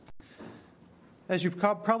As you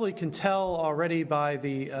probably can tell already by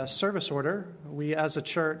the service order, we as a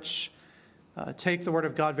church take the Word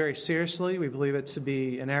of God very seriously. We believe it to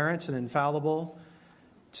be inerrant and infallible,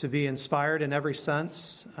 to be inspired in every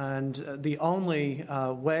sense, and the only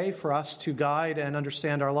way for us to guide and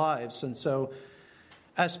understand our lives. And so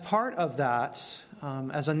as part of that,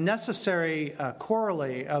 as a necessary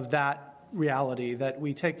corollary of that reality that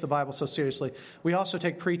we take the Bible so seriously, we also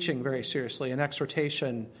take preaching very seriously and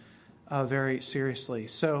exhortation very seriously.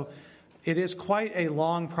 So it is quite a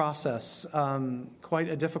long process, quite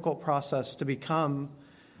a difficult process to become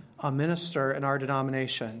a minister in our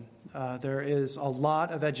denomination. There is a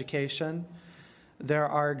lot of education. There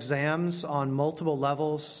are exams on multiple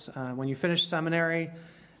levels. When you finish seminary,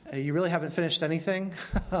 you really haven't finished anything.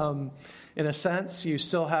 In a sense, you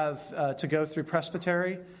still have to go through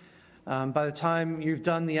presbytery. By the time you've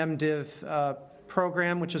done the MDiv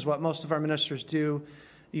program, which is what most of our ministers do,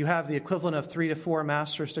 you have the equivalent of 3 to 4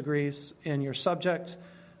 master's degrees in your subject,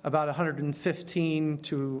 about 115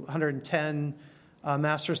 to 110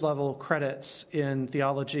 master's level credits in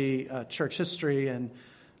theology, church history, and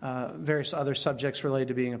various other subjects related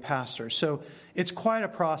to being a pastor. So it's quite a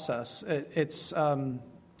process. It's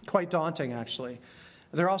quite daunting, actually.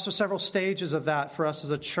 There are also several stages of that for us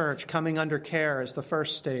as a church. Coming under care is the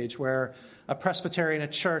first stage, where a presbytery in a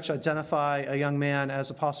church identify a young man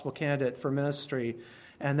as a possible candidate for ministry.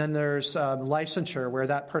 And then there's licensure, where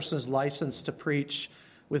that person is licensed to preach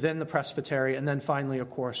within the presbytery. And then finally,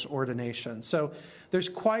 of course, ordination. So there's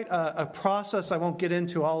quite a process. I won't get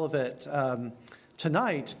into all of it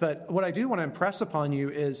tonight. But what I do want to impress upon you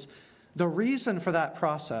is the reason for that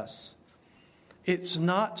process. It's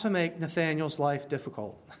not to make Nathaniel's life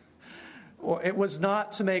difficult, or it was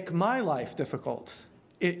not to make my life difficult.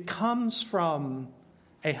 It comes from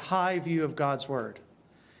a high view of God's Word.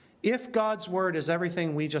 If God's Word is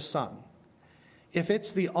everything we just sung, if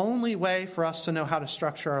it's the only way for us to know how to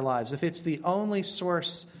structure our lives, if it's the only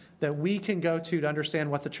source that we can go to understand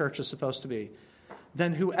what the church is supposed to be,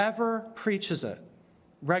 then whoever preaches it,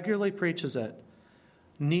 regularly preaches it,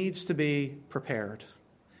 needs to be prepared.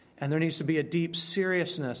 And there needs to be a deep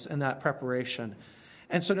seriousness in that preparation.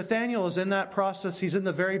 And so Nathaniel is in that process. He's in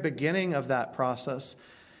the very beginning of that process.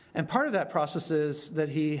 And part of that process is that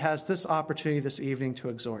he has this opportunity this evening to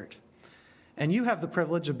exhort. And you have the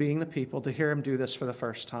privilege of being the people to hear him do this for the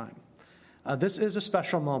first time. This is a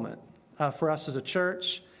special moment for us as a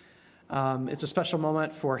church. It's a special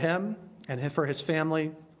moment for him and for his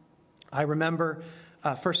family. I remember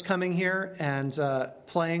first coming here and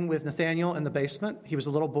playing with Nathaniel in the basement. He was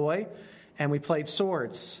a little boy, and we played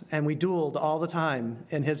swords, and we dueled all the time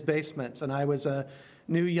in his basement. And I was a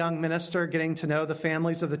new young minister getting to know the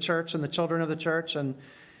families of the church and the children of the church, and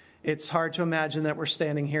it's hard to imagine that we're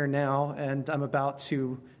standing here now, and I'm about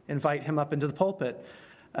to invite him up into the pulpit.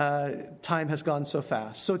 Time has gone so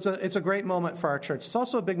fast. So it's a great moment for our church. It's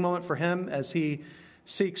also a big moment for him as he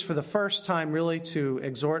seeks for the first time really to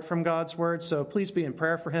exhort from God's Word. So please be in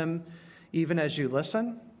prayer for him even as you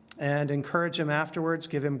listen, and encourage him afterwards.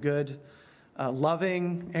 Give him good,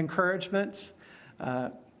 loving encouragement,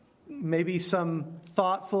 maybe some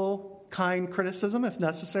thoughtful, kind criticism if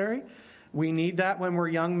necessary. We need that when we're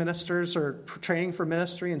young ministers or training for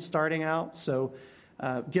ministry and starting out. So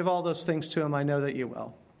give all those things to him. I know that you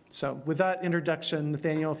will. So with that introduction,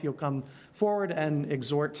 Nathaniel, if you'll come forward and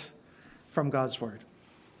exhort from God's Word.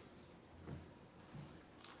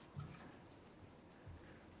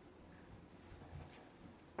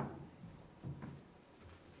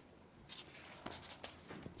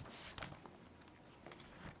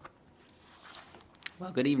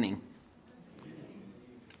 Well, good evening.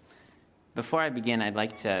 Before I begin, I'd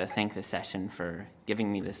like to thank the session for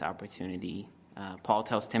giving me this opportunity. Paul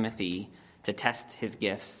tells Timothy to test his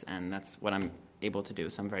gifts, and that's what I'm able to do,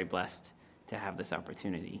 so I'm very blessed to have this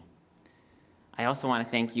opportunity. I also want to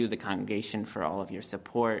thank you, the congregation, for all of your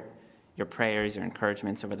support, your prayers, your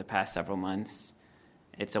encouragements over the past several months.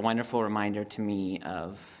 It's a wonderful reminder to me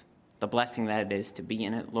of the blessing that it is to be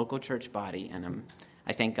in a local church body, and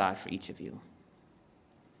I thank God for each of you.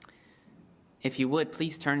 If you would,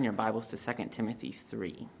 please turn your Bibles to 2 Timothy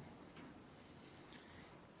 3.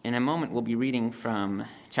 In a moment, we'll be reading from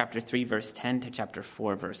chapter 3, verse 10 to chapter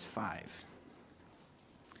 4, verse 5.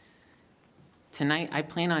 Tonight, I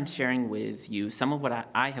plan on sharing with you some of what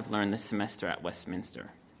I have learned this semester at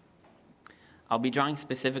Westminster. I'll be drawing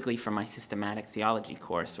specifically from my systematic theology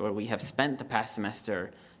course, where we have spent the past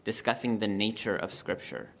semester discussing the nature of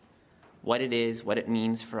Scripture, what it is, what it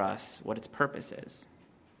means for us, what its purpose is.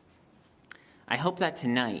 I hope that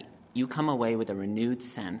tonight you come away with a renewed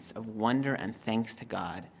sense of wonder and thanks to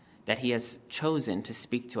God that He has chosen to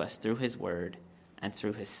speak to us through His Word and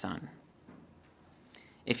through his Son.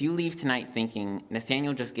 If you leave tonight thinking,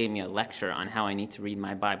 Nathaniel just gave me a lecture on how I need to read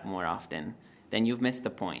my Bible more often, then you've missed the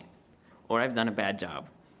point, or I've done a bad job.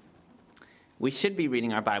 We should be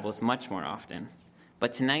reading our Bibles much more often,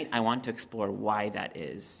 but tonight I want to explore why that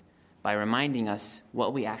is by reminding us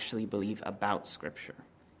what we actually believe about Scripture.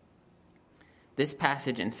 This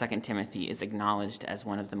passage in 2 Timothy is acknowledged as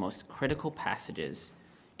one of the most critical passages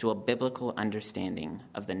to a biblical understanding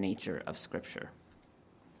of the nature of Scripture.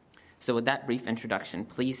 So with that brief introduction,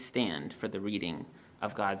 please stand for the reading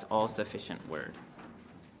of God's all-sufficient word.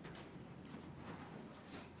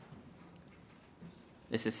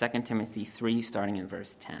 This is 2 Timothy 3, starting in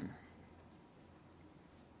verse 10.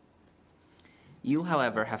 You,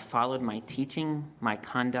 however, have followed my teaching, my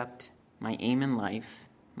conduct, my aim in life,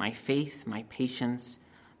 my faith, my patience,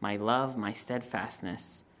 my love, my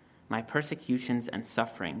steadfastness, my persecutions and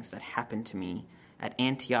sufferings that happened to me at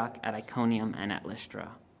Antioch, at Iconium, and at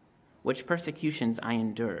Lystra, which persecutions I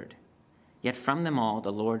endured, yet from them all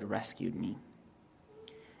the Lord rescued me.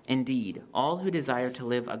 Indeed, all who desire to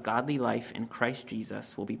live a godly life in Christ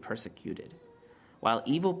Jesus will be persecuted, while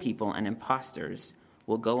evil people and impostors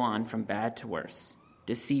will go on from bad to worse,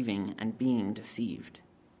 deceiving and being deceived.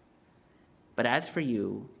 But as for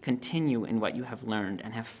you, continue in what you have learned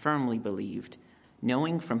and have firmly believed,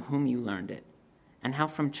 knowing from whom you learned it, and how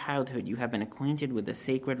from childhood you have been acquainted with the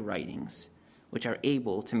sacred writings, which are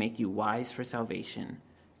able to make you wise for salvation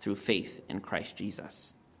through faith in Christ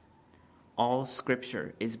Jesus. All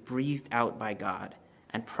Scripture is breathed out by God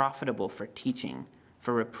and profitable for teaching,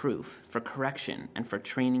 for reproof, for correction, and for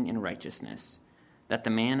training in righteousness, that the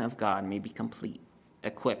man of God may be complete,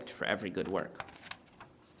 equipped for every good work.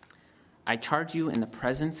 I charge you in the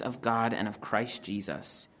presence of God and of Christ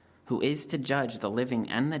Jesus, who is to judge the living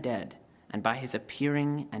and the dead, and by his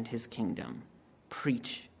appearing and his kingdom,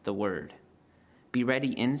 preach the word. Be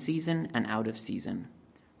ready in season and out of season.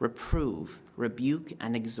 Reprove, rebuke,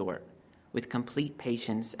 and exhort with complete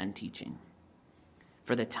patience and teaching.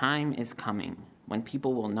 For the time is coming when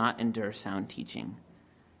people will not endure sound teaching,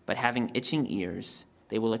 but having itching ears,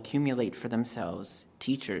 they will accumulate for themselves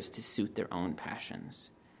teachers to suit their own passions,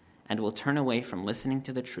 and will turn away from listening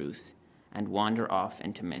to the truth and wander off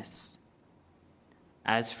into myths.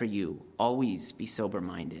 As for you, always be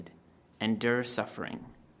sober-minded, endure suffering,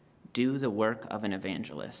 do the work of an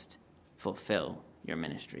evangelist, fulfill your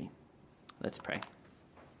ministry. Let's pray.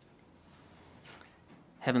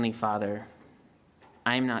 Heavenly Father,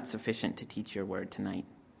 I am not sufficient to teach your word tonight,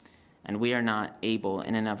 and we are not able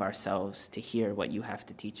in and of ourselves to hear what you have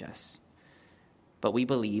to teach us. But we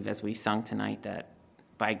believe, as we sung tonight, that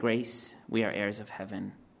by grace we are heirs of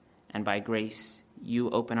heaven, and by grace you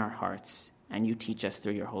open our hearts and you teach us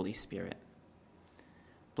through your Holy Spirit.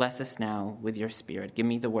 Bless us now with your Spirit. Give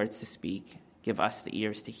me the words to speak, give us the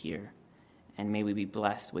ears to hear, and may we be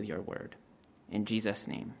blessed with your word. In Jesus'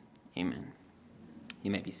 name, amen. You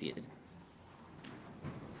may be seated.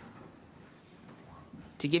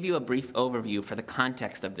 To give you a brief overview for the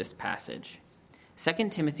context of this passage, 2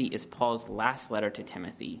 Timothy is Paul's last letter to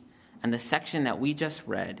Timothy, and the section that we just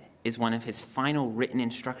read is one of his final written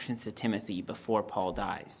instructions to Timothy before Paul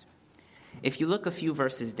dies. If you look a few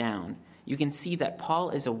verses down, you can see that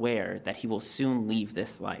Paul is aware that he will soon leave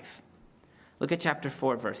this life. Look at chapter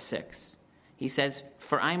 4, verse 6. He says,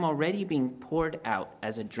 "For I am already being poured out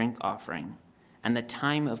as a drink offering, and the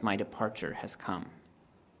time of my departure has come."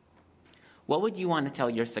 What would you want to tell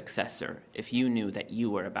your successor if you knew that you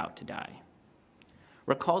were about to die?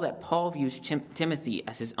 Recall that Paul views Timothy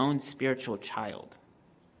as his own spiritual child.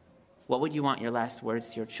 What would you want your last words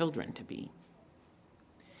to your children to be?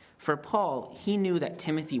 For Paul, he knew that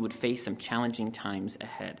Timothy would face some challenging times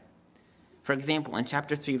ahead. For example, in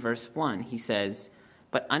chapter 3, verse 1, he says,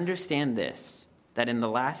 "But understand this, that in the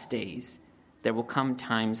last days there will come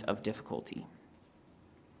times of difficulty."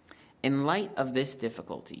 In light of this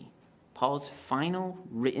difficulty, Paul's final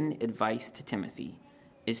written advice to Timothy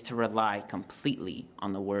is to rely completely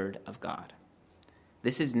on the word of God.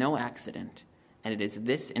 This is no accident, and it is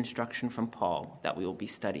this instruction from Paul that we will be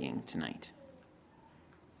studying tonight.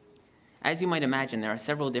 As you might imagine, there are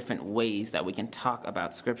several different ways that we can talk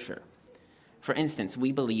about Scripture. For instance,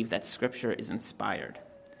 we believe that Scripture is inspired.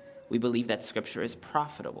 We believe that Scripture is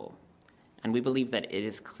profitable, and we believe that it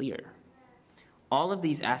is clear. All of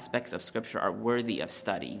these aspects of Scripture are worthy of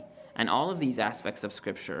study, and all of these aspects of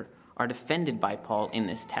Scripture are defended by Paul in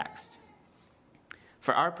this text.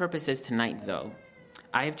 For our purposes tonight, though,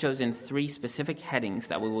 I have chosen 3 specific headings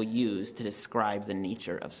that we will use to describe the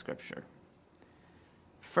nature of Scripture.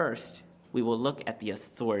 First, we will look at the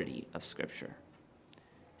authority of Scripture.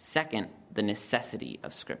 Second, the necessity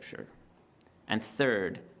of Scripture. And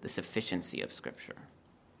third, the sufficiency of Scripture.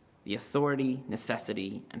 The authority,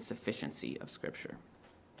 necessity, and sufficiency of Scripture.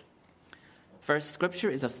 First, Scripture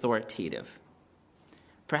is authoritative.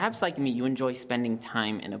 Perhaps like me, you enjoy spending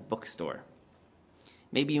time in a bookstore.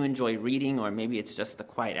 Maybe you enjoy reading, or maybe it's just the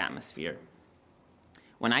quiet atmosphere.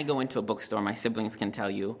 When I go into a bookstore, my siblings can tell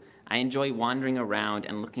you, I enjoy wandering around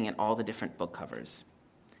and looking at all the different book covers.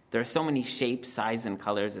 There are so many shapes, sizes, and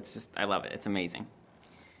colors. I love it. It's amazing.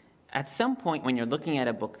 At some point when you're looking at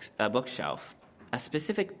a bookshelf, a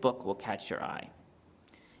specific book will catch your eye.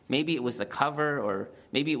 Maybe it was the cover, or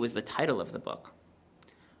maybe it was the title of the book.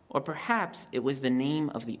 Or perhaps it was the name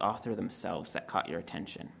of the author themselves that caught your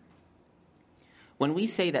attention. When we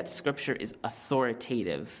say that Scripture is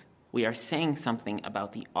authoritative, we are saying something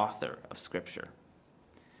about the author of Scripture.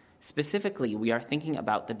 Specifically, we are thinking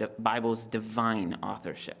about the Bible's divine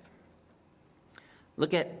authorship.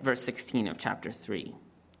 Look at verse 16 of chapter 3.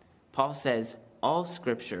 Paul says, all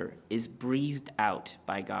Scripture is breathed out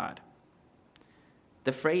by God.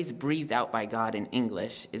 The phrase breathed out by God in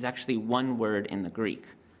English is actually one word in the Greek,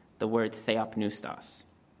 the word theopneustos.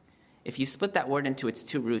 If you split that word into its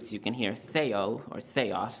two roots, you can hear theo, or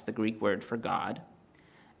theos, the Greek word for God,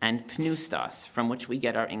 and pneustos, from which we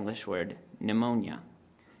get our English word pneumonia.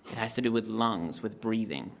 It has to do with lungs, with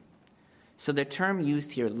breathing. So the term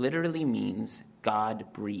used here literally means God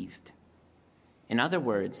breathed. In other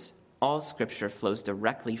words, all Scripture flows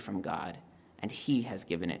directly from God, and He has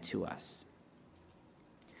given it to us.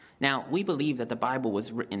 Now, we believe that the Bible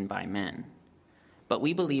was written by men, but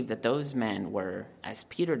we believe that those men were, as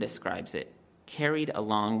Peter describes it, carried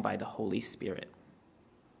along by the Holy Spirit.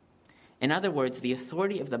 In other words, the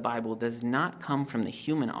authority of the Bible does not come from the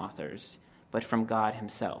human authors, but from God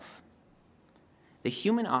Himself. The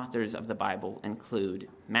human authors of the Bible include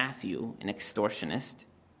Matthew, an extortionist,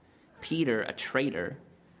 Peter, a traitor,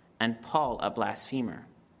 and Paul, a blasphemer.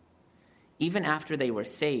 Even after they were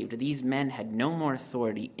saved, these men had no more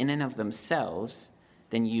authority in and of themselves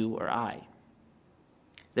than you or I.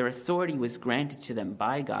 Their authority was granted to them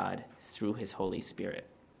by God through His Holy Spirit.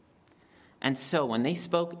 And so when they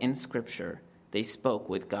spoke in Scripture, they spoke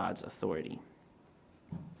with God's authority.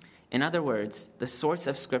 In other words, the source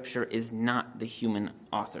of Scripture is not the human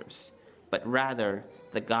authors, but rather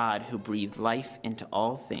the God who breathed life into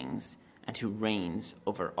all things and who reigns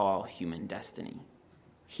over all human destiny.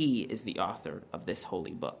 He is the author of this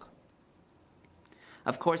holy book.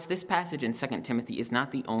 Of course, this passage in 2 Timothy is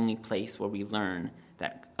not the only place where we learn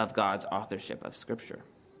of God's authorship of Scripture.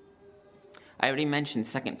 I already mentioned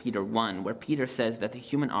 2 Peter 1, where Peter says that the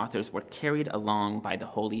human authors were carried along by the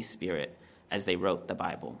Holy Spirit as they wrote the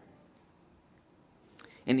Bible.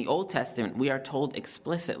 In the Old Testament, we are told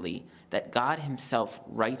explicitly that God Himself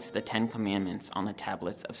writes the 10 Commandments on the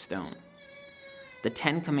tablets of stone. The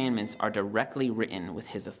 10 Commandments are directly written with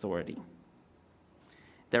His authority.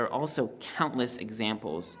 There are also countless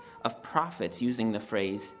examples of prophets using the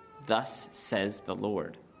phrase, "Thus says the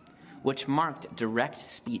Lord," which marked direct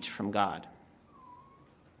speech from God.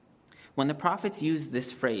 When the prophets use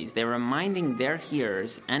this phrase, they're reminding their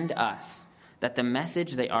hearers and us that the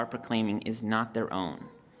message they are proclaiming is not their own.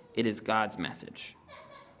 It is God's message.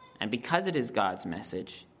 And because it is God's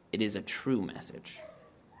message, it is a true message.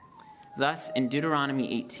 Thus, in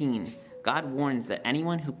Deuteronomy 18, God warns that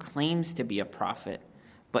anyone who claims to be a prophet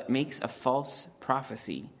but makes a false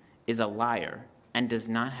prophecy is a liar and does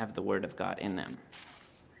not have the word of God in them.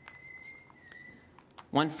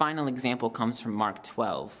 One final example comes from Mark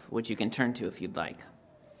 12, which you can turn to if you'd like.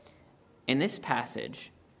 In this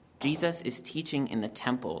passage, Jesus is teaching in the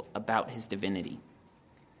temple about His divinity.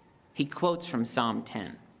 He quotes from Psalm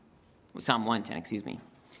 110.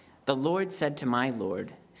 "The Lord said to my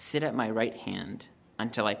Lord, 'Sit at my right hand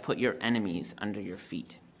until I put your enemies under your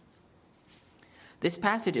feet.'" This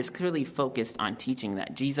passage is clearly focused on teaching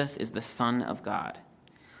that Jesus is the Son of God,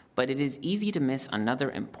 but it is easy to miss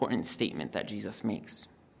another important statement that Jesus makes.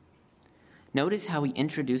 Notice how He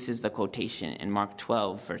introduces the quotation in Mark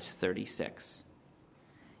 12, verse 36.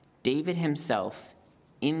 David himself,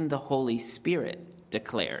 in the Holy Spirit,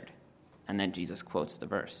 declared, and then Jesus quotes the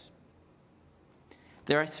verse.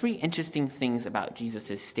 There are three interesting things about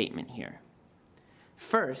Jesus' statement here.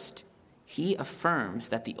 First, He affirms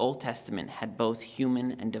that the Old Testament had both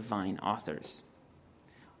human and divine authors.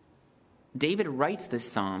 David writes this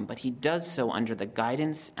psalm, but he does so under the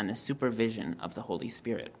guidance and the supervision of the Holy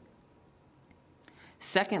Spirit.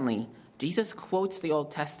 Secondly, Jesus quotes the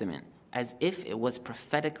Old Testament as if it was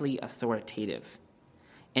prophetically authoritative.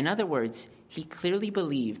 In other words, he clearly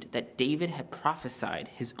believed that David had prophesied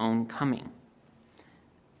his own coming.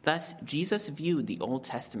 Thus, Jesus viewed the Old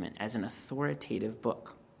Testament as an authoritative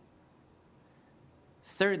book.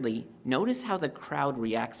 Thirdly, notice how the crowd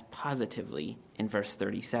reacts positively in verse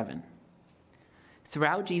 37.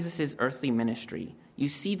 Throughout Jesus' earthly ministry, you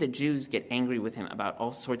see the Jews get angry with him about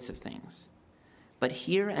all sorts of things. But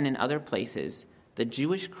here and in other places, the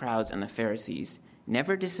Jewish crowds and the Pharisees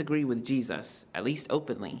never disagree with Jesus, at least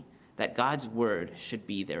openly, that God's word should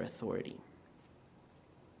be their authority.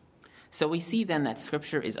 So we see then that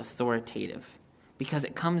Scripture is authoritative because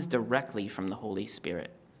it comes directly from the Holy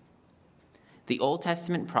Spirit. The Old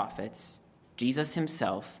Testament prophets, Jesus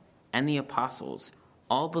himself, and the apostles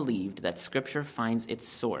all believed that Scripture finds its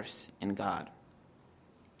source in God.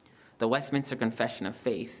 The Westminster Confession of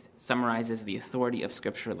Faith summarizes the authority of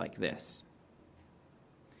Scripture like this: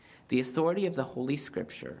 "The authority of the Holy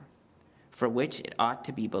Scripture, for which it ought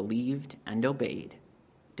to be believed and obeyed,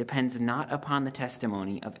 depends not upon the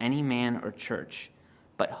testimony of any man or church,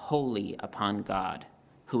 but wholly upon God,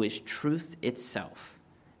 who is truth itself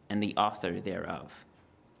and the author thereof.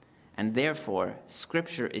 And therefore,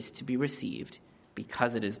 Scripture is to be received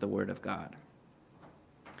because it is the Word of God."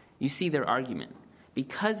 You see their argument.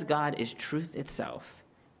 Because God is truth itself,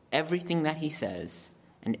 everything that he says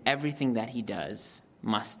and everything that he does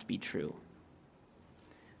must be true.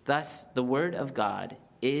 Thus, the Word of God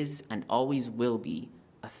is and always will be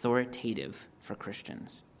authoritative for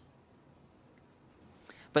Christians.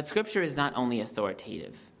 But Scripture is not only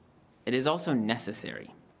authoritative, it is also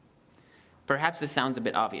necessary. Perhaps this sounds a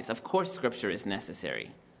bit obvious. Of course Scripture is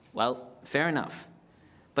necessary. Well, fair enough.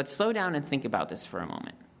 But slow down and think about this for a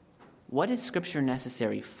moment. What is Scripture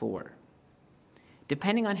necessary for?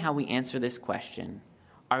 Depending on how we answer this question,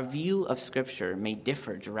 our view of Scripture may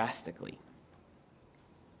differ drastically.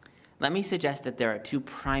 Let me suggest that there are two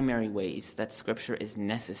primary ways that Scripture is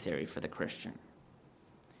necessary for the Christian.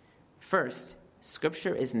 First,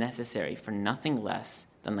 Scripture is necessary for nothing less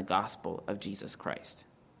than the gospel of Jesus Christ.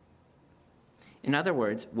 In other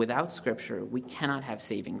words, without Scripture, we cannot have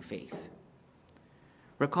saving faith.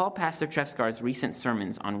 Recall Pastor Trefskar's recent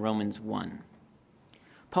sermons on Romans 1.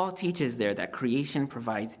 Paul teaches there that creation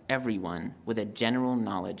provides everyone with a general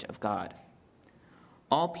knowledge of God.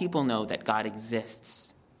 All people know that God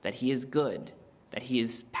exists, that he is good, that he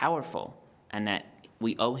is powerful, and that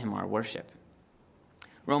we owe him our worship.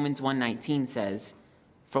 Romans 1:19 says,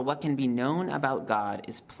 "For what can be known about God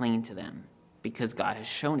is plain to them, because God has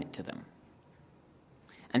shown it to them."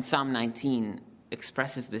 And Psalm 19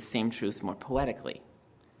 expresses this same truth more poetically.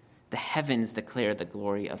 "The heavens declare the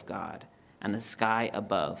glory of God, and the sky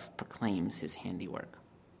above proclaims his handiwork."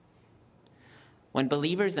 When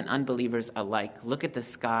believers and unbelievers alike look at the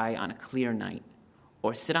sky on a clear night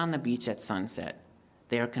or sit on the beach at sunset,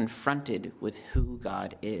 they are confronted with who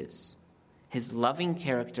God is. His loving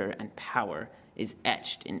character and power is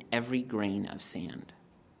etched in every grain of sand.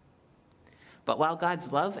 But while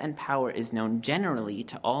God's love and power is known generally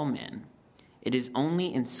to all men, it is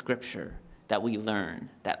only in Scripture that we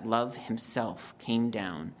learn that love himself came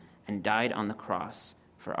down and died on the cross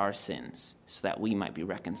for our sins so that we might be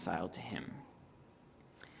reconciled to him.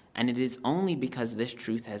 And it is only because this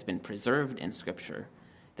truth has been preserved in Scripture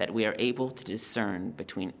that we are able to discern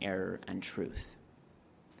between error and truth.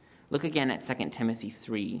 Look again at 2 Timothy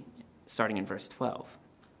 3, starting in verse 12.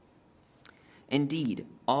 "Indeed,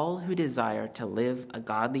 all who desire to live a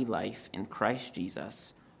godly life in Christ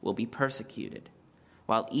Jesus will be persecuted,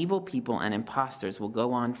 while evil people and impostors will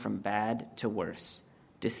go on from bad to worse,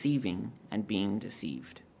 deceiving and being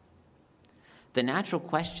deceived." The natural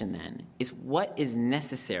question then is, what is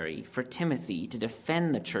necessary for Timothy to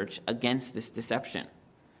defend the church against this deception?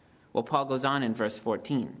 Well, Paul goes on in verse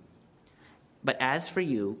 14. "But as for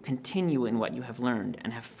you, continue in what you have learned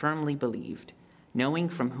and have firmly believed, knowing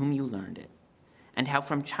from whom you learned it, and how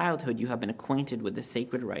from childhood you have been acquainted with the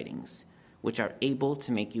sacred writings, which are able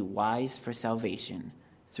to make you wise for salvation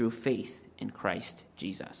through faith in Christ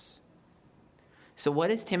Jesus." So what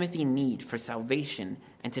does Timothy need for salvation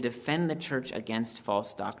and to defend the church against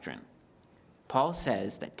false doctrine? Paul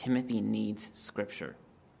says that Timothy needs Scripture.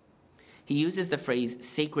 He uses the phrase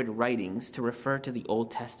sacred writings to refer to the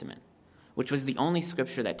Old Testament, which was the only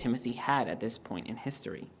Scripture that Timothy had at this point in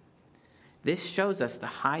history. This shows us the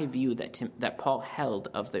high view that Paul held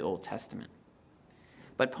of the Old Testament.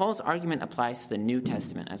 But Paul's argument applies to the New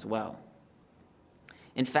Testament as well.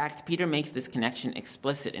 In fact, Peter makes this connection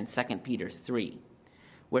explicit in 2 Peter 3,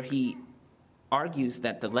 where he argues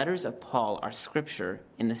that the letters of Paul are Scripture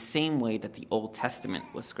in the same way that the Old Testament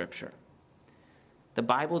was Scripture. The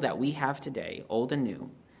Bible that we have today, Old and New,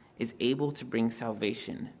 is able to bring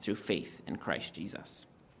salvation through faith in Christ Jesus.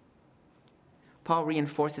 Paul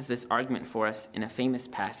reinforces this argument for us in a famous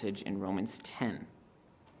passage in Romans 10.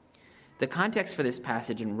 The context for this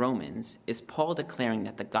passage in Romans is Paul declaring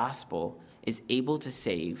that the gospel is able to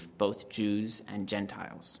save both Jews and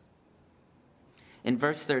Gentiles. In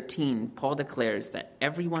verse 13, Paul declares that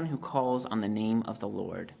everyone who calls on the name of the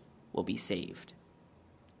Lord will be saved.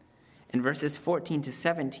 In verses 14 to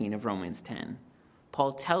 17 of Romans 10,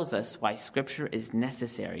 Paul tells us why Scripture is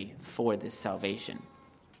necessary for this salvation.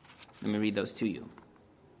 Let me read those to you.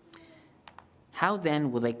 How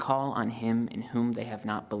then will they call on him in whom they have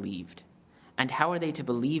not believed? And how are they to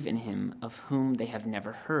believe in him of whom they have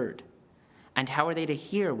never heard? And how are they to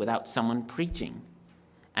hear without someone preaching?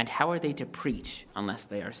 And how are they to preach unless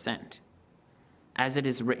they are sent? As it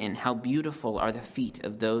is written, how beautiful are the feet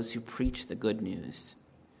of those who preach the good news.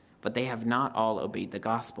 But they have not all obeyed the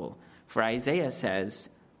gospel. For Isaiah says,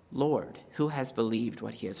 Lord, who has believed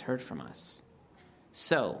what he has heard from us?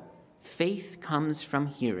 So, faith comes from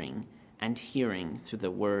hearing, and hearing through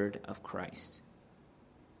the word of Christ.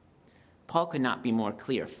 Paul could not be more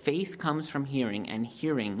clear. Faith comes from hearing, and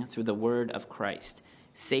hearing through the word of Christ.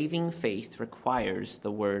 Saving faith requires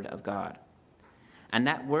the word of God. And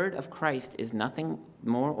that word of Christ is nothing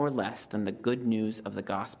more or less than the good news of the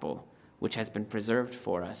gospel, which has been preserved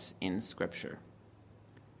for us in Scripture.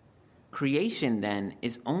 Creation, then,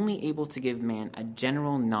 is only able to give man a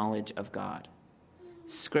general knowledge of God.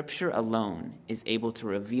 Scripture alone is able to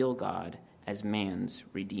reveal God as man's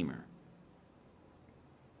Redeemer.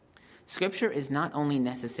 Scripture is not only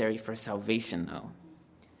necessary for salvation, though.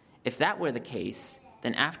 If that were the case,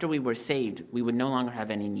 then after we were saved, we would no longer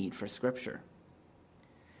have any need for Scripture.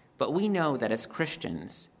 But we know that as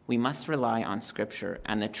Christians, we must rely on Scripture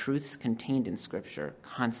and the truths contained in Scripture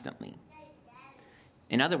constantly.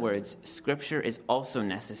 In other words, Scripture is also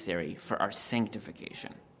necessary for our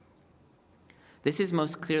sanctification. This is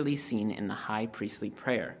most clearly seen in the high priestly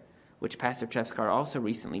prayer, which Pastor Trefskar also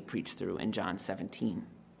recently preached through in John 17.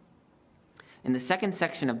 In the second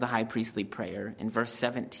section of the high priestly prayer, in verse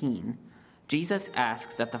 17, Jesus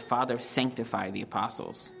asks that the Father sanctify the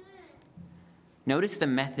apostles. Notice the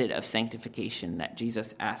method of sanctification that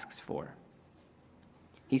Jesus asks for.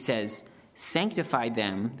 He says, sanctify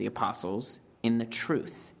them, the apostles, in the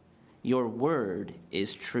truth. Your word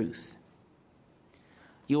is truth.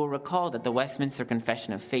 You will recall that the Westminster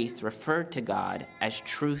Confession of Faith referred to God as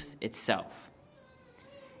truth itself.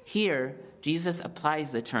 Here, Jesus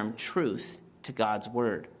applies the term truth to God's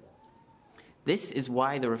word. This is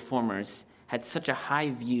why the Reformers had such a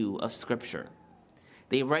high view of Scripture.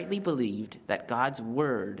 They rightly believed that God's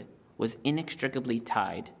word was inextricably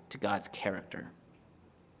tied to God's character.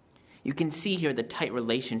 You can see here the tight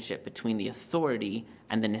relationship between the authority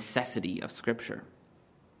and the necessity of Scripture.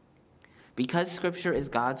 Because Scripture is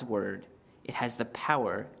God's word, it has the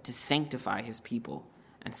power to sanctify his people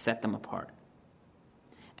and set them apart.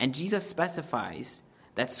 And Jesus specifies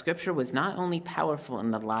that Scripture was not only powerful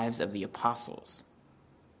in the lives of the apostles,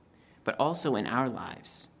 but also in our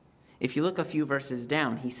lives. If you look a few verses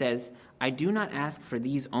down, he says, I do not ask for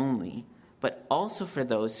these only, but also for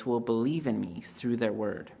those who will believe in me through their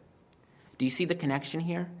word. Do you see the connection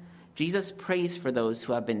here? Jesus prays for those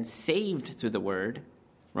who have been saved through the word,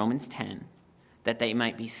 Romans 10, that they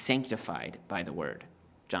might be sanctified by the word,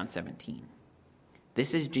 John 17.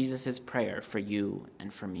 This is Jesus' prayer for you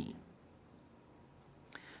and for me.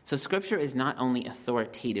 So Scripture is not only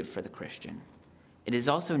authoritative for the Christian, it is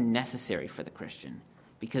also necessary for the Christian,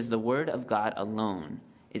 because the Word of God alone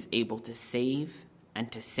is able to save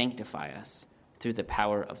and to sanctify us through the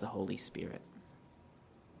power of the Holy Spirit.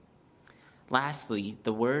 Lastly,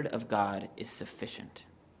 the Word of God is sufficient.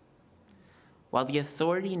 While the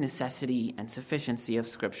authority, necessity, and sufficiency of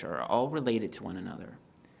Scripture are all related to one another,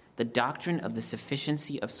 the doctrine of the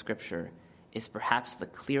sufficiency of Scripture is perhaps the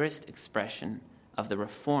clearest expression of the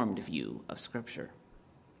Reformed view of Scripture.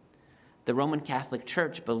 The Roman Catholic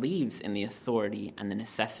Church believes in the authority and the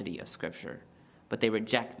necessity of Scripture, but they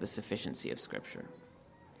reject the sufficiency of Scripture.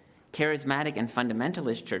 Charismatic and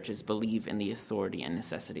fundamentalist churches believe in the authority and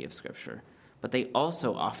necessity of Scripture, but they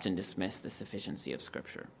also often dismiss the sufficiency of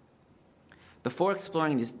Scripture. Before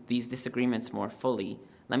exploring these disagreements more fully,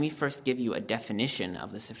 let me first give you a definition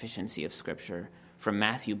of the sufficiency of Scripture from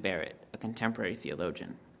Matthew Barrett, a contemporary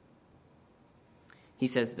theologian. He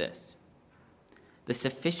says this: the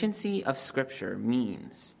sufficiency of Scripture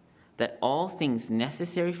means that all things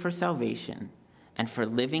necessary for salvation and for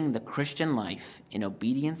living the Christian life in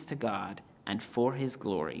obedience to God and for his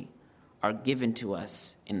glory are given to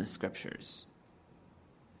us in the Scriptures.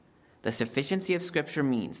 The sufficiency of Scripture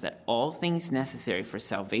means that all things necessary for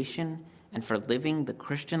salvation and for living the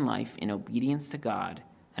Christian life in obedience to God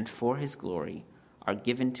and for his glory are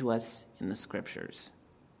given to us in the Scriptures.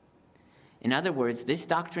 In other words, this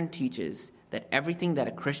doctrine teaches that everything that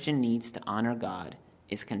a Christian needs to honor God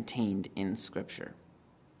is contained in Scripture.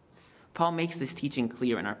 Paul makes this teaching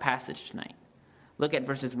clear in our passage tonight. Look at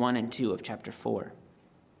verses 1 and 2 of chapter 4.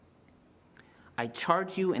 I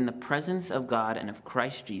charge you in the presence of God and of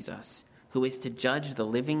Christ Jesus, who is to judge the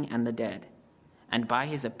living and the dead, and by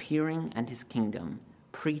his appearing and his kingdom,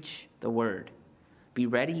 preach the word. Be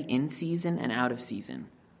ready in season and out of season.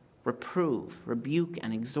 Reprove, rebuke,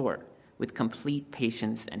 and exhort with complete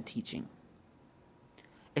patience and teaching.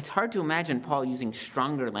 It's hard to imagine Paul using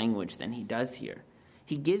stronger language than he does here.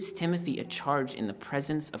 He gives Timothy a charge in the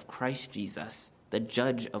presence of Christ Jesus, the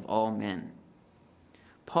judge of all men.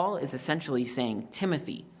 Paul is essentially saying,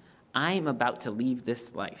 Timothy, I am about to leave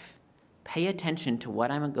this life. Pay attention to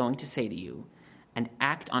what I'm going to say to you and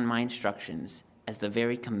act on my instructions as the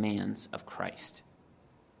very commands of Christ.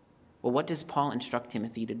 Well, what does Paul instruct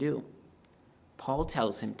Timothy to do? Paul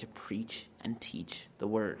tells him to preach and teach the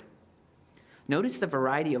word. Notice the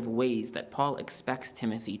variety of ways that Paul expects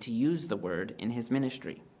Timothy to use the word in his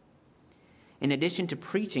ministry. In addition to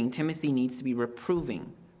preaching, Timothy needs to be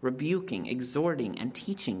reproving, rebuking, exhorting, and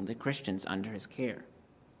teaching the Christians under his care.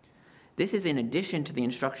 This is in addition to the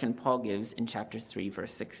instruction Paul gives in chapter 3,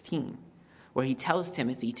 verse 16, where he tells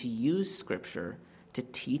Timothy to use Scripture to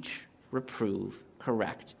teach, reprove,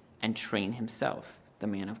 correct, and train himself, the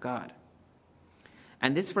man of God.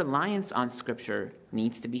 And this reliance on Scripture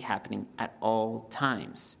needs to be happening at all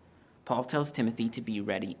times. Paul tells Timothy to be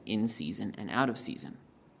ready in season and out of season.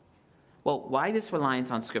 Well, why this reliance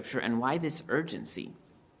on Scripture and why this urgency?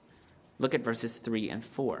 Look at verses 3 and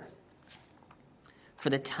 4. For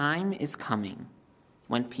the time is coming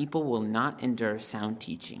when people will not endure sound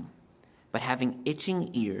teaching, but having itching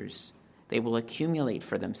ears, they will accumulate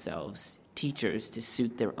for themselves teachers to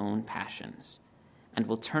suit their own passions, and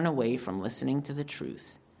will turn away from listening to the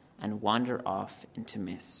truth and wander off into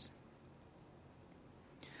myths.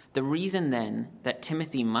 The reason then that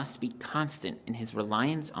Timothy must be constant in his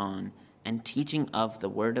reliance on and teaching of the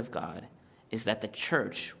Word of God is that the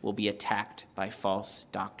church will be attacked by false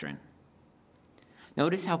doctrine.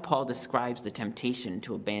 Notice how Paul describes the temptation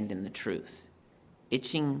to abandon the truth.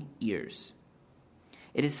 Itching ears.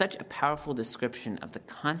 It is such a powerful description of the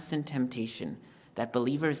constant temptation that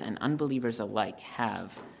believers and unbelievers alike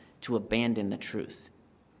have to abandon the truth.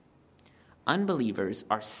 Unbelievers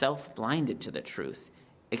are self-blinded to the truth,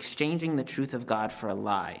 exchanging the truth of God for a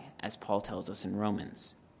lie, as Paul tells us in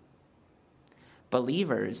Romans.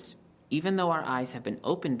 Believers, even though our eyes have been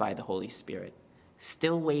opened by the Holy Spirit,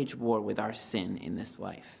 still wage war with our sin in this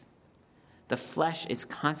life. The flesh is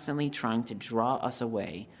constantly trying to draw us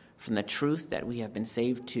away from the truth that we have been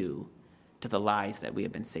saved to the lies that we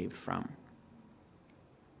have been saved from.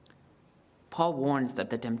 Paul warns that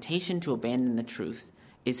the temptation to abandon the truth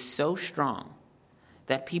is so strong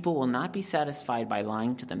that people will not be satisfied by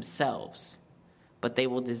lying to themselves, but they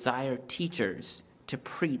will desire teachers to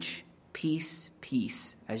preach peace,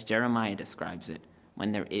 peace, as Jeremiah describes it,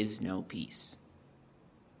 when there is no peace.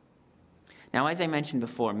 Now, as I mentioned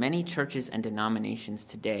before, many churches and denominations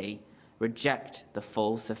today reject the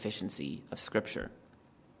full sufficiency of Scripture.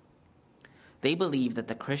 They believe that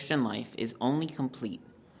the Christian life is only complete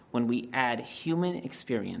when we add human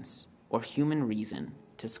experience or human reason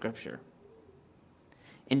to Scripture.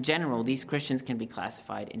 In general, these Christians can be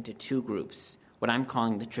classified into two groups, what I'm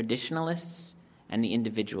calling the traditionalists and the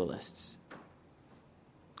individualists.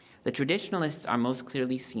 The traditionalists are most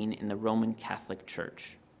clearly seen in the Roman Catholic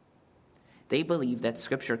Church. They believe that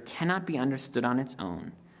Scripture cannot be understood on its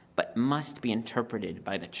own, but must be interpreted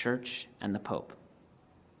by the Church and the Pope.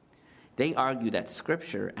 They argue that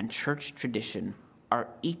Scripture and church tradition are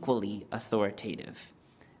equally authoritative,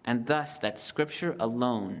 and thus that Scripture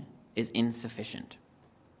alone is insufficient.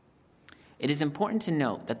 It is important to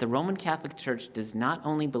note that the Roman Catholic Church does not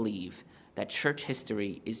only believe that church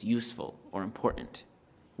history is useful or important.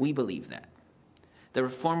 We believe that. The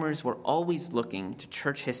Reformers were always looking to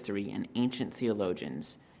church history and ancient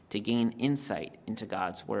theologians to gain insight into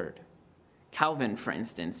God's Word. Calvin, for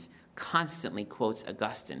instance, constantly quotes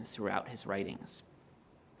Augustine throughout his writings.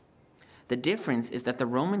 The difference is that the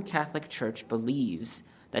Roman Catholic Church believes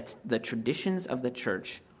that the traditions of the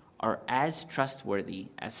church are as trustworthy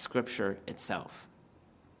as Scripture itself.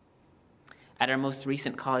 At our most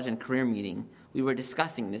recent college and career meeting, we were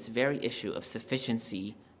discussing this very issue of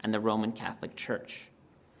sufficiency and the Roman Catholic Church.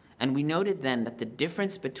 And we noted then that the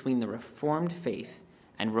difference between the Reformed faith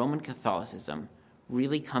and Roman Catholicism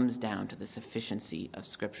really comes down to the sufficiency of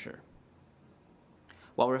Scripture.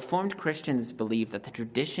 While Reformed Christians believe that the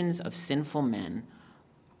traditions of sinful men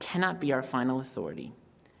cannot be our final authority,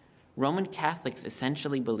 Roman Catholics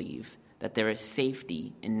essentially believe that there is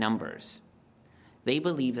safety in numbers. They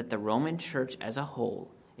believe that the Roman Church as a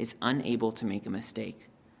whole is unable to make a mistake,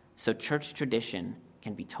 so church tradition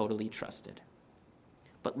can be totally trusted.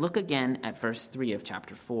 But look again at verse 3 of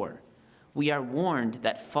chapter 4. We are warned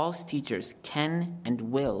that false teachers can and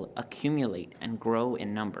will accumulate and grow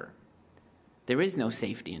in number. There is no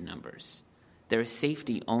safety in numbers. There is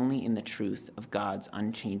safety only in the truth of God's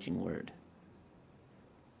unchanging word.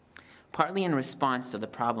 Partly in response to the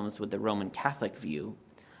problems with the Roman Catholic view,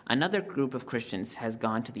 another group of Christians has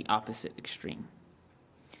gone to the opposite extreme.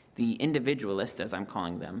 The individualists, as I'm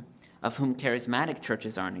calling them, of whom charismatic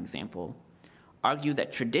churches are an example, argue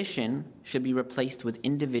that tradition should be replaced with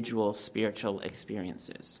individual spiritual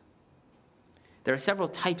experiences. There are several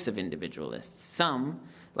types of individualists. Some,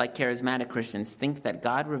 like charismatic Christians, think that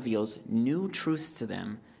God reveals new truths to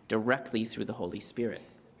them directly through the Holy Spirit.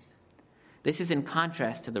 This is in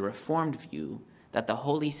contrast to the Reformed view that the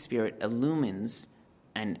Holy Spirit illumines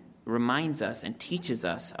and reminds us and teaches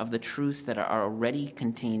us of the truths that are already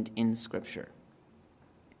contained in Scripture.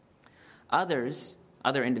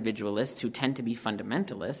 Other individualists who tend to be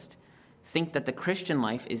fundamentalist think that the Christian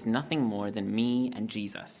life is nothing more than me and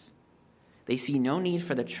Jesus. They see no need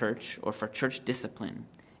for the church or for church discipline,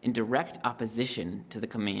 in direct opposition to the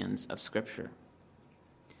commands of Scripture.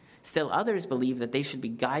 Still, others believe that they should be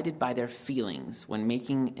guided by their feelings when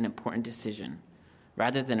making an important decision,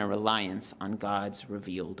 rather than a reliance on God's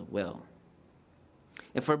revealed will.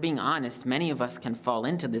 If we're being honest, many of us can fall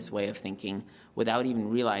into this way of thinking without even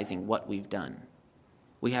realizing what we've done.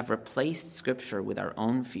 We have replaced Scripture with our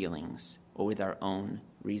own feelings or with our own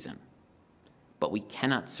reason. But we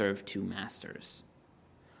cannot serve two masters.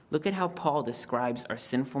 Look at how Paul describes our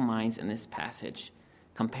sinful minds in this passage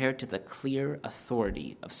compared to the clear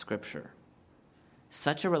authority of Scripture.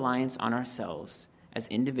 Such a reliance on ourselves, as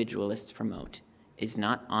individualists promote, is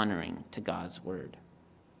not honoring to God's word.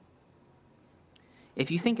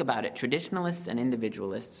 If you think about it, traditionalists and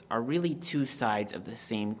individualists are really two sides of the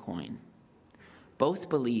same coin. Both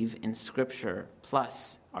believe in Scripture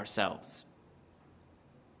plus ourselves.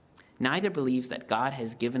 Neither believes that God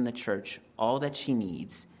has given the church all that she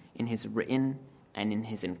needs in his written and in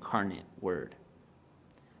his incarnate word.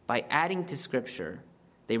 By adding to Scripture,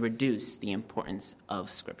 they reduce the importance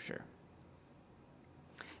of Scripture.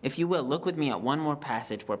 If you will, look with me at one more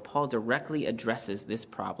passage where Paul directly addresses this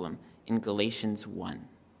problem in Galatians 1.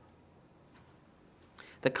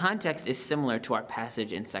 The context is similar to our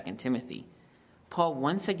passage in 2 Timothy. Paul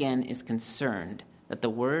once again is concerned that the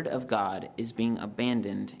word of God is being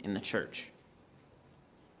abandoned in the church.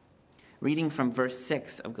 Reading from verse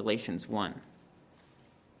 6 of Galatians 1.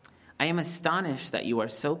 I am astonished that you are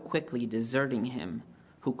so quickly deserting him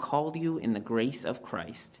who called you in the grace of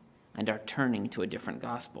Christ and are turning to a different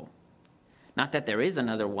gospel. Not that there is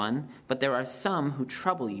another one, but there are some who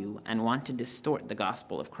trouble you and want to distort the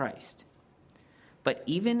gospel of Christ. But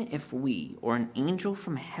even if we or an angel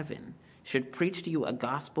from heaven should preach to you a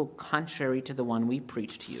gospel contrary to the one we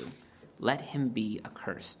preach to you, let him be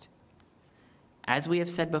accursed. As we have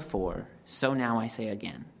said before, so now I say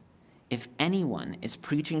again, if anyone is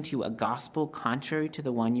preaching to you a gospel contrary to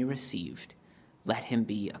the one you received, let him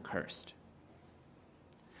be accursed.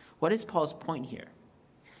 What is Paul's point here?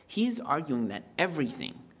 He is arguing that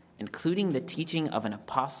everything, including the teaching of an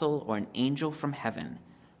apostle or an angel from heaven,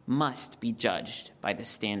 must be judged by the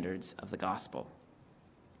standards of the gospel.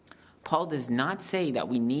 Paul does not say that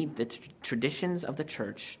we need the traditions of the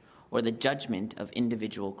church or the judgment of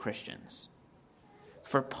individual Christians.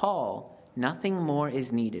 For Paul, nothing more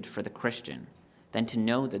is needed for the Christian than to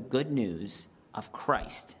know the good news of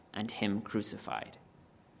Christ and him crucified.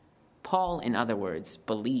 Paul, in other words,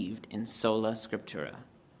 believed in sola scriptura,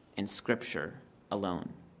 in Scripture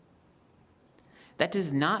alone. That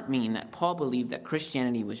does not mean that Paul believed that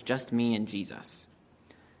Christianity was just me and Jesus.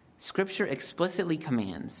 Scripture explicitly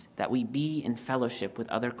commands that we be in fellowship with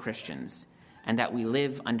other Christians and that we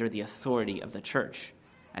live under the authority of the church,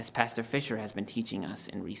 as Pastor Fisher has been teaching us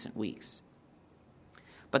in recent weeks.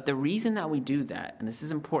 But the reason that we do that, and this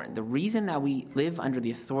is important, the reason that we live under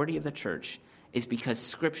the authority of the church is because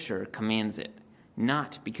Scripture commands it,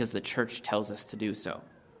 not because the church tells us to do so.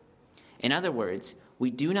 In other words,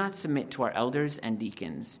 we do not submit to our elders and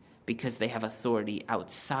deacons because they have authority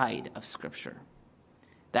outside of Scripture.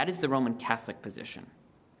 That is the Roman Catholic position.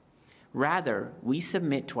 Rather, we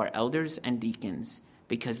submit to our elders and deacons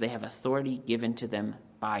because they have authority given to them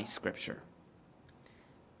by Scripture.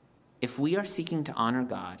 If we are seeking to honor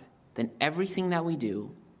God, then everything that we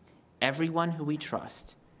do, everyone who we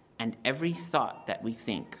trust, and every thought that we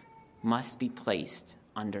think must be placed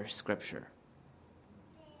under Scripture.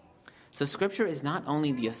 So Scripture is not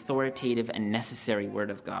only the authoritative and necessary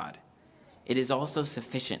Word of God, it is also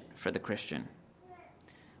sufficient for the Christian.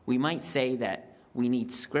 We might say that we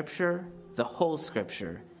need Scripture, the whole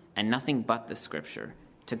Scripture, and nothing but the Scripture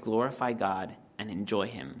to glorify God and enjoy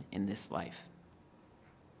Him in this life.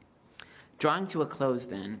 Drawing to a close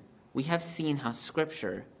then, we have seen how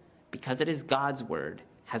Scripture, because it is God's Word,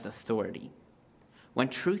 has authority. When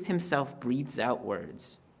truth Himself breathes out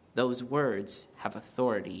words, those words have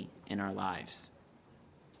authority in our lives.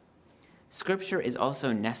 Scripture is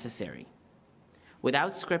also necessary.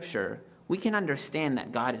 Without Scripture, we can understand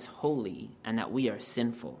that God is holy and that we are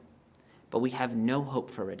sinful, but we have no hope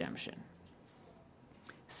for redemption.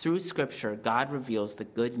 Through Scripture, God reveals the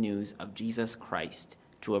good news of Jesus Christ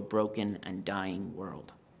to a broken and dying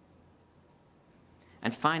world.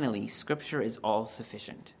 And finally, Scripture is all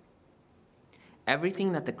sufficient.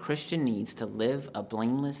 Everything that the Christian needs to live a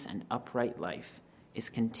blameless and upright life is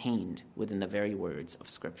contained within the very words of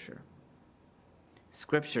Scripture.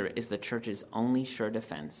 Scripture is the church's only sure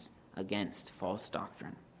defense against false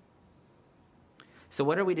doctrine. So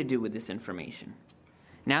what are we to do with this information?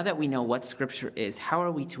 Now that we know what Scripture is, how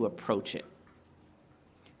are we to approach it?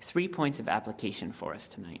 3 points of application for us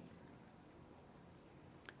tonight.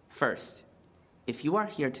 First, if you are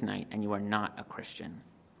here tonight and you are not a Christian,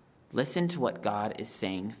 listen to what God is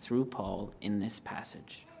saying through Paul in this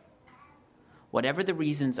passage. Whatever the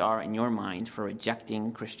reasons are in your mind for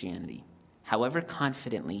rejecting Christianity, however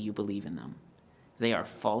confidently you believe in them, they are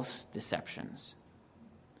false deceptions.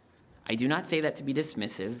 I do not say that to be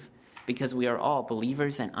dismissive, because we are all,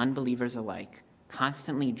 believers and unbelievers alike,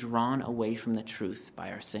 constantly drawn away from the truth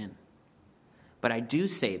by our sin. But I do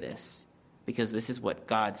say this because this is what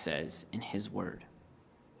God says in His Word.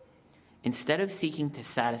 Instead of seeking to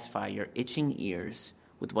satisfy your itching ears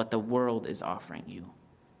with what the world is offering you,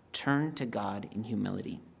 turn to God in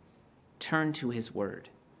humility. Turn to His Word,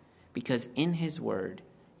 because in His Word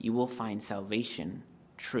you will find salvation,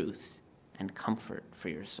 truth, and comfort for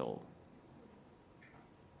your soul.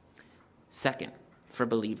 Second, for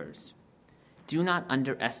believers, do not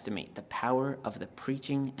underestimate the power of the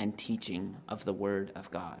preaching and teaching of the Word of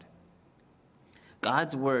God.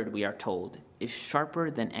 God's Word, we are told, is sharper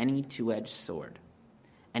than any two-edged sword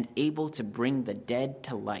and able to bring the dead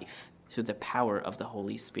to life through the power of the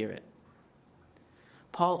Holy Spirit.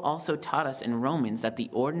 Paul also taught us in Romans that the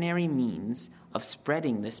ordinary means of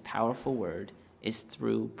spreading this powerful word is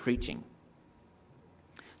through preaching.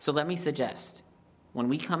 So let me suggest, when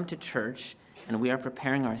we come to church and we are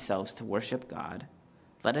preparing ourselves to worship God,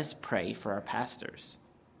 let us pray for our pastors.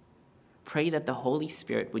 Pray that the Holy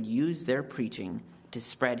Spirit would use their preaching to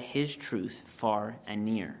spread His truth far and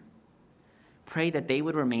near. Pray that they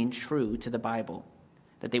would remain true to the Bible,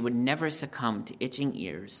 that they would never succumb to itching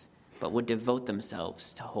ears, but would devote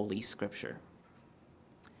themselves to Holy Scripture.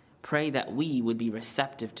 Pray that we would be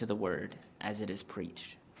receptive to the Word as it is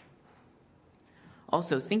preached.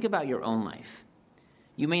 Also, think about your own life.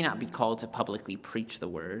 You may not be called to publicly preach the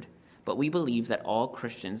Word, but we believe that all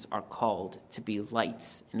Christians are called to be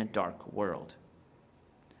lights in a dark world.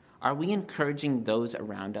 Are we encouraging those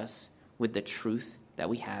around us with the truth that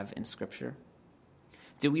we have in Scripture?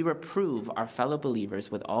 Do we reprove our fellow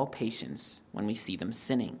believers with all patience when we see them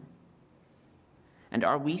sinning? And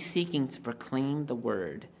are we seeking to proclaim the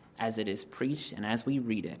Word as it is preached and as we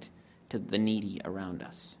read it to the needy around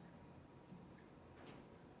us?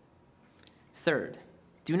 Third,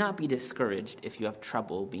 do not be discouraged if you have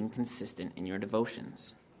trouble being consistent in your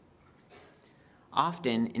devotions.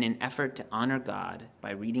 Often, in an effort to honor God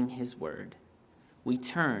by reading His Word, we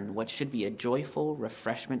turn what should be a joyful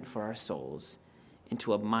refreshment for our souls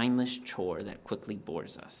into a mindless chore that quickly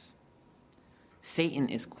bores us. Satan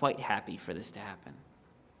is quite happy for this to happen.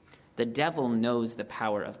 The devil knows the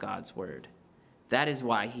power of God's Word. That is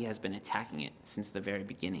why he has been attacking it since the very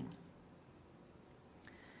beginning.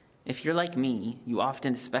 If you're like me, you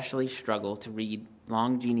often especially struggle to read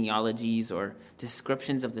long genealogies or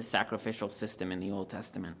descriptions of the sacrificial system in the Old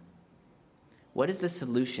Testament. What is the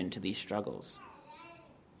solution to these struggles?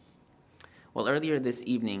 Well, earlier this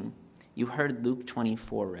evening, you heard Luke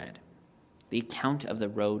 24 read, the account of the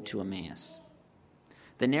road to Emmaus.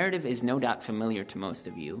 The narrative is no doubt familiar to most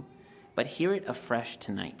of you, but hear it afresh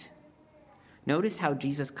tonight. Notice how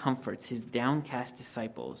Jesus comforts His downcast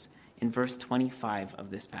disciples in verse 25 of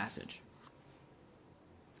this passage.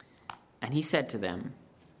 And He said to them,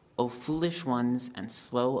 "O foolish ones and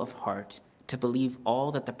slow of heart to believe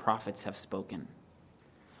all that the prophets have spoken.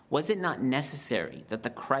 Was it not necessary that the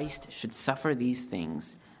Christ should suffer these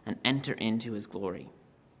things and enter into His glory?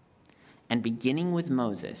 And beginning with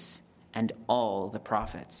Moses and all the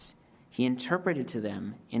prophets, he interpreted to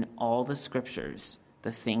them in all the scriptures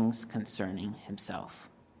the things concerning himself.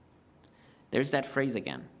 There's that phrase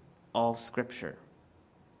again, all scripture.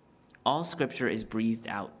 All scripture is breathed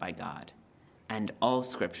out by God, and all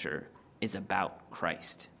scripture is about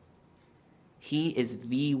Christ. He is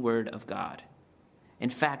the Word of God. In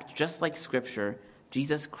fact, just like scripture,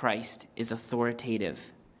 Jesus Christ is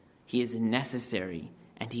authoritative. He is necessary,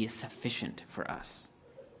 and he is sufficient for us.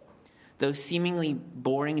 Those seemingly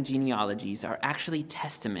boring genealogies are actually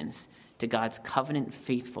testaments to God's covenant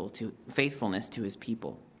faithfulness to his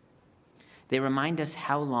people. They remind us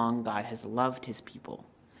how long God has loved his people,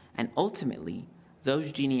 and ultimately,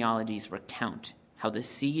 those genealogies recount how the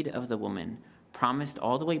seed of the woman, promised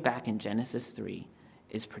all the way back in Genesis 3,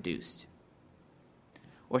 is produced.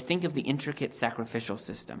 Or think of the intricate sacrificial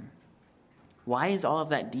system. Why is all of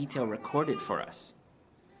that detail recorded for us?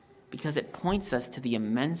 Because it points us to the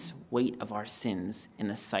immense weight of our sins in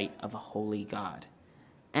the sight of a holy God,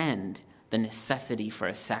 and the necessity for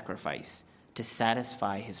a sacrifice to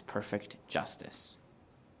satisfy his perfect justice.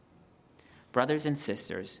 Brothers and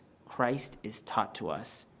sisters, Christ is taught to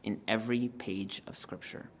us in every page of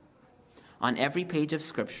Scripture. On every page of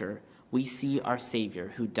Scripture, we see our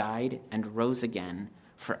Savior who died and rose again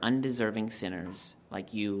for undeserving sinners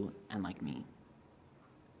like you and like me.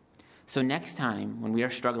 So next time, when we are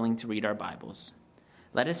struggling to read our Bibles,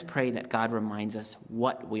 let us pray that God reminds us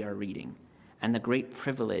what we are reading and the great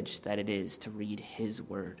privilege that it is to read his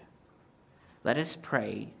word. Let us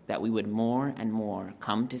pray that we would more and more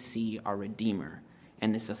come to see our Redeemer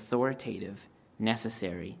in this authoritative,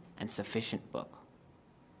 necessary, and sufficient book.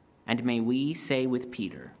 And may we say with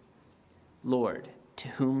Peter, Lord, to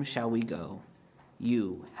whom shall we go?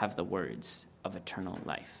 You have the words of eternal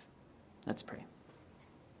life. Let's pray.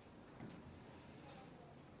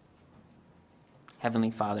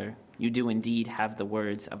 Heavenly Father, you do indeed have the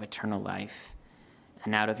words of eternal life,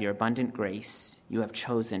 and out of your abundant grace, you have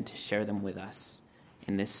chosen to share them with us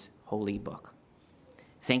in this holy book.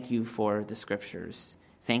 Thank you for the scriptures.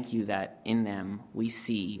 Thank you that in them we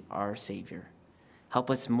see our Savior.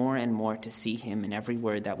 Help us more and more to see him in every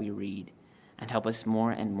word that we read, and help us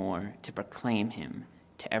more and more to proclaim him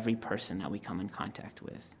to every person that we come in contact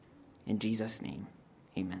with. In Jesus' name,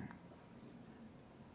 amen.